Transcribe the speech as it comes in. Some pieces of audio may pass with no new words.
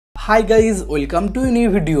Hi guys, welcome to new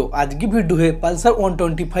video. आज की video है Pulsar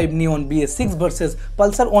 125 neon BS6 versus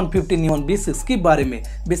Pulsar 150 neon BS6 के बारे में।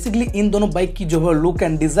 बेसिकली इन दोनों बाइक की जो है लुक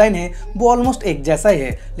एंड डिजाइन है वो ऑलमोस्ट एक जैसा ही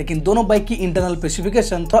है, लेकिन दोनों बाइक की इंटरनल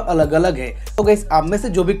स्पेसिफिकेशन थोड़ा अलग अलग है। तो गाइज आप में से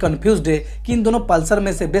जो भी कंफ्यूज्ड है कि इन दोनों पल्सर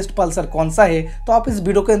में से बेस्ट पल्सर कौन सा है, तो आप इस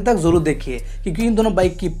वीडियो के अंत तक जरूर देखिए, क्योंकि इन दोनों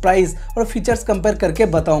बाइक की प्राइस और फीचर्स कंपेयर करके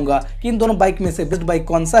बताऊंगा कि इन दोनों बाइक में से बेस्ट बाइक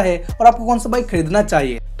कौन सा है और आपको कौन सा बाइक खरीदना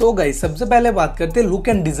चाहिए। तो गाइज सबसे पहले बात करते हैं लुक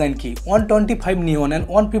एंड डिजाइन की। 125 नियॉन एंड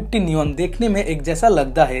 150 नियॉन देखने में एक जैसा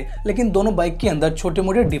लगता है, लेकिन दोनों बाइक के अंदर छोटे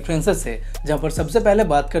मोटे डिफरेंसेस है। जहां पर सबसे पहले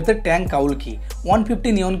बात करते हैं टैंक काउल की।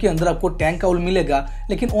 150 नियॉन के अंदर आपको टैंक काउल मिलेगा,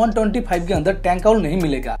 लेकिन 125 के अंदर टैंक काउल नहीं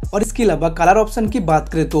मिलेगा। और इसके अलावा कलर ऑप्शन की बात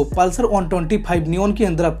करें तो पल्सर 125 नियॉन के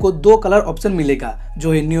अंदर आपको दो कलर ऑप्शन मिलेगा,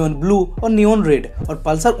 जो है नियॉन ब्लू और नियॉन रेड। और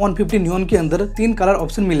पल्सर 150 नियॉन के अंदर तीन कलर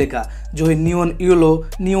ऑप्शन मिलेगा, जो है नियॉन येलो,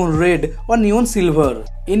 नियॉन रेड और नियॉन सिल्वर।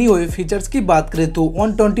 एनीवे फीचर्स की बात करें तो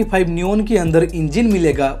 125 नियॉन के अंदर इंजन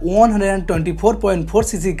मिलेगा 124.4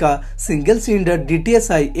 सीसी का single cylinder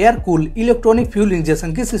DTSI air cool electronic fuel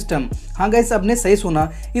injection की सिस्टम। हाँ गाइस, आपने सही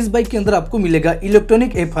सुना, इस बाइक के अंदर आपको मिलेगा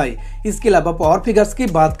इलेक्ट्रॉनिक FI। इसके अलावा पावर फिगर्स की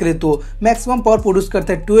बात करें तो मैक्सिमम पावर प्रोड्यूस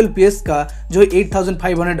करता है 12 PS का, जो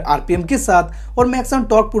 8500 RPM के साथ, और मैक्सिमम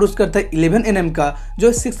टॉर्क प्रोड्यूस करता है 11 Nm का,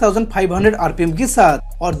 जो 6500 RPM के साथ।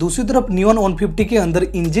 और दूसरी तरफ नियॉन 150 के अंदर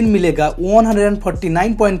इंजन मिलेगा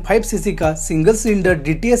 149.5 सीसी का single cylinder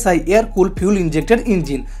DTSI air cool fuel injected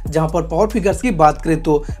engine. जहां पर पावर फिगर्स की बात करें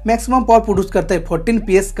तो मैक्सिमम पावर प्रोड्यूस करता है 14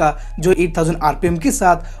 PS का, जो 8000 RPM के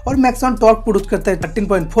साथ, और मैक्सिमम टॉर्क प्रोड्यूस करता है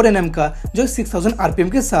 13.4 Nm का, जो 6000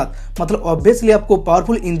 RPM के साथ। मतलब ऑब्वियसली आपको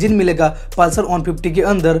पावरफुल इंजन मिलेगा पल्सर 150 के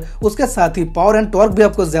अंदर, उसके साथ ही पावर एंड टॉर्क भी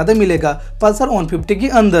आपको ज्यादा मिलेगा पल्सर 150 के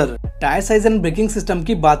अंदर। Tyre size and braking system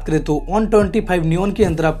की बात करें तो 125 नियॉन के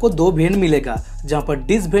अंदर आपको दो वेरिएंट मिलेगा, जहां पर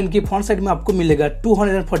डिस्क वेरिएंट की फ्रंट साइड में आपको मिलेगा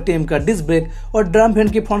 240 mm का डिस्क ब्रेक, और ड्रम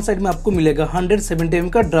वेरिएंट की फ्रंट साइड में आपको मिलेगा 170 mm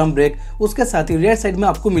का ड्रम ब्रेक। उसके साथ ही रियर साइड में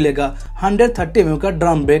आपको मिलेगा 130 mm का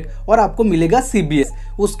ड्रम ब्रेक, और आपको मिलेगा CBS।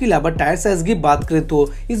 उसके अलावा टायर साइज की बात करें तो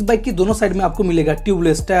इस बाइक की दोनों साइड में आपको मिलेगा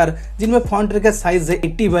ट्यूबलेस टायर, जिनमें फ्रंट टायर का साइज है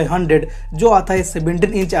 80/100, जो आता है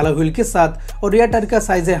 17 इंच अलॉय व्हील के साथ, और रियर टायर का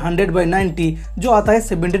साइज है 100/90, जो आता है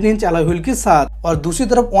 17 इंच अलॉय व्हील के साथ। और दूसरी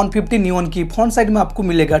तरफ 150 नियॉन की फ्रंट साइड में आपको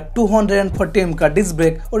मिलेगा 240 mm का डिस्क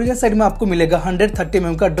ब्रेक, और रियर साइड में आपको मिलेगा 130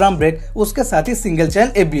 mm का ड्रम ब्रेक, उसके साथ ही सिंगल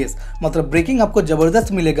चैनल ABS। मतलब ब्रेकिंग आपको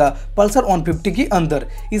जबरदस्त मिलेगा पल्सर 150 के अंदर।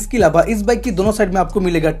 इसके अलावा इस बाइक की दोनों साइड में आपको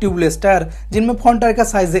मिलेगा ट्यूबलेस टायर, जिनमें फ्रंट टायर का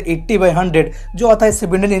साइज है 80/100, जो आता है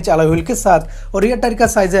 17 इंच अलॉय व्हील के साथ, और रियर टायर का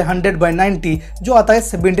साइज है 100/90, जो आता है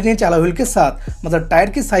 17 इंच अलॉय व्हील के साथ। मतलब टायर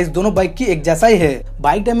की साइज दोनों बाइक की एक जैसा ही है।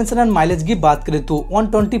 बाइक डायमेंशन एंड माइलेज की बात करें तो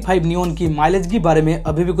 125 नियॉन की माइलेज के बारे में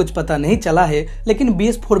अभी भी कुछ पता नहीं चला है, लेकिन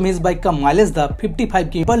BS4 में इस बाइक का माइलेज था 55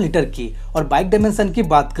 की पर लीटर की। और बाइक डायमेंशन की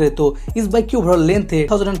बात करें तो इस बाइक की ओवरऑल लेंथ है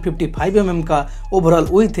 1055 mm का, ओवरऑल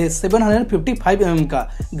विड्थ है 755 mm का,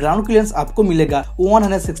 ग्राउंड क्लियरेंस आपको मिलेगा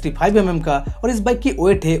 165 mm का, और इस बाइक की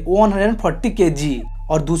वेट है 140 kg।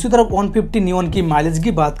 और दूसरी तरफ 150 नियॉन की माइलेज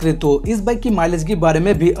की बात करें तो इस बाइक की माइलेज के बारे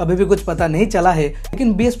में भी अभी भी कुछ पता नहीं चला है,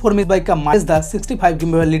 लेकिन BS4 में इस बाइक का माइलेज था 65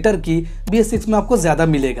 की लीटर की, BS6 में आपको ज्यादा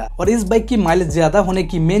मिलेगा। और इस बाइक की माइलेज ज्यादा होने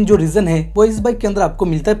की मेन जो रीजन है वो इस बाइक के अंदर आपको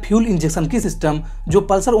मिलता है फ्यूल इंजेक्शन की सिस्टम, जो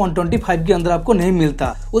पल्सर 125 के अंदर आपको नहीं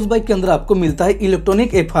मिलता। उस बाइक के अंदर आपको मिलता है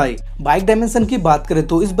इलेक्ट्रॉनिक FI। बाइक डायमेंशन की बात करें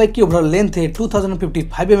तो इस बाइक की ओवरऑल लेंथ है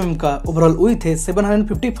 2055 mm का, ओवरऑल विड्थ है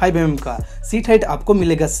 755 mm का, सीट हाइट आपको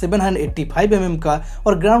मिलेगा 785 mm का,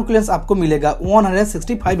 और ग्राउंड क्लियरेंस आपको मिलेगा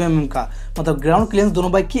 165 mm का। मतलब ग्राउंड क्लियरेंस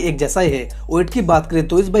दोनों बाइक की एक जैसा ही है। वेट की बात करें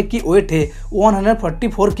तो इस बाइक की वेट है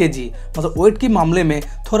 144 kg। मतलब वेट के मामले में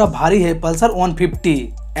थोड़ा भारी है Pulsar 150।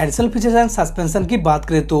 Additional features and suspension की बात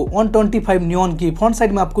करें तो 125 नियॉन की फ्रंट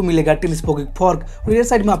साइड में आपको मिलेगा टेलीस्कोपिक फॉर्क, रियर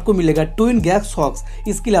साइड में आपको मिलेगा ट्विन गैस शॉक्स।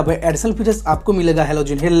 इसके अलावा एडिशनल फीचर्स आपको मिलेगा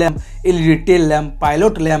halogen head lamp, LED tail lamp,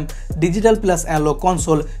 pilot lamp, digital plus analogue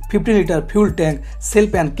console, 15 litre fuel tank,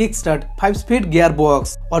 self and kick start, 5 speed gear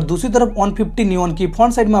box. और दूसरी तरफ 150 नियॉन की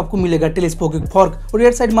फ्रंट साइड में आपको मिलेगा टेलीस्कोपिक फॉर्क, और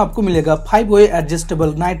रियर साइड में आपको मिलेगा 5-way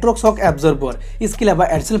adjustable nitro shock absorber. इसके अलावा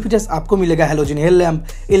एडिशनल फीचर्स आपको मिलेगा halogen head lamp,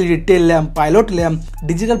 LED tail lamp, pilot lamp,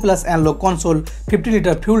 digital plus analogue console, 50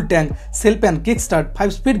 litre fuel tank, self and kick start,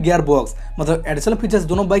 5 speed gear box. मतलब additional features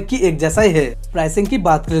दोनों bike की एक जैसा ही है। प्राइसिंग की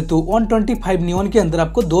बात करें तो 125 नियॉन के अंदर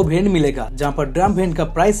आपको दो वेरिएंट मिलेगा, जहां पर ड्रम वेरिएंट का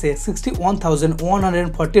प्राइस है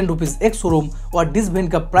 61,114 रुपीज एक शोरूम, और डिस्क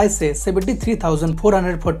वेरिएंट का प्राइस है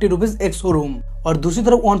 73,440 रुपीज एक शोरूम। और दूसरी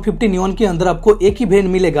तरफ 150 नियॉन के अंदर आपको एक ही वेरिएंट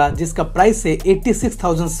मिलेगा, जिसका प्राइस है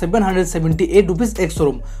 86,778 रुपीज एक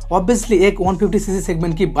शोरूम। ऑब्वियसली एक 150cc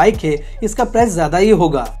सेगमेंट की बाइक है, इसका प्राइस ज्यादा ही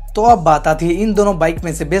होगा। तो अब बात आती है इन दोनों बाइक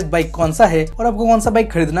में से बेस्ट बाइक कौन सा है और आपको कौन सा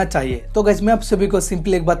बाइक खरीदना चाहिए। तो गाइस मैं आप सभी को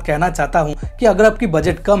सिंपली एक बात कहना चाहता हूँ कि अगर आपकी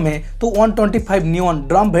बजट कम है तो 125 नियॉन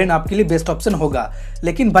ड्रम वेरिएंट आपके लिए बेस्ट ऑप्शन होगा।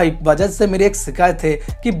 लेकिन भाई बजाज से मेरी एक शिकायत है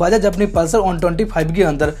कि बजाज अपनी पल्सर 125 के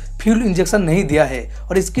अंदर फ्यूल इंजेक्शन नहीं दिया है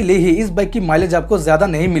और इसके लिए ही इस बाइक की माइलेज आपको ज्यादा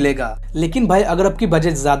नहीं मिलेगा। लेकिन भाई अगर आपकी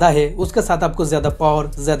बजट ज्यादा है, उसके साथ आपको ज्यादा पावर,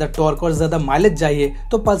 ज्यादा टॉर्क और ज्यादा माइलेज चाहिए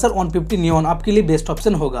तो पल्सर 150 नियॉन आपके लिए बेस्ट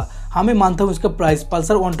ऑप्शन होगा। हाँ मैं मानता हूँ इसका प्राइस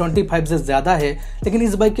पल्सर 125 से ज्यादा है, लेकिन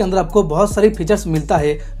इस बाइक के अंदर आपको बहुत सारी फीचर्स मिलता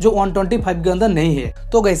है जो 125 के अंदर नहीं है।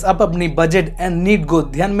 तो गाइस आप अपनी बजट एंड नीड को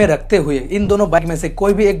ध्यान में रखते हुए इन दोनों बाइक में से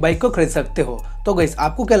कोई भी एक बाइक को खरीद सकते हो। तो गाइस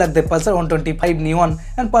आपको क्या लगता है Pulsar 125 neon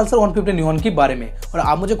and Pulsar 150 neon के बारे में, और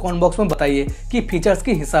आप मुझे कमेंट बॉक्स में बताइए कि फीचर्स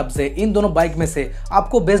के हिसाब से इन दोनों बाइक में से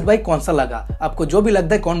आपको बेस्ट बाइक कौन सा लगा। आपको जो भी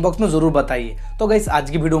लगता है कमेंट बॉक्स में जरूर बताइए। तो गाइस आज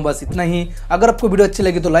की वीडियो में बस इतना ही। अगर आपको वीडियो अच्छी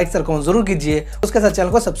लगी तो लाइक शेयर कमेंट जरूर कीजिए, उसके साथ चैनल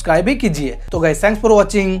को सब्सक्राइब भी कीजिए। तो गाइस थैंक्स फॉर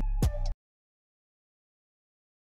वॉचिंग।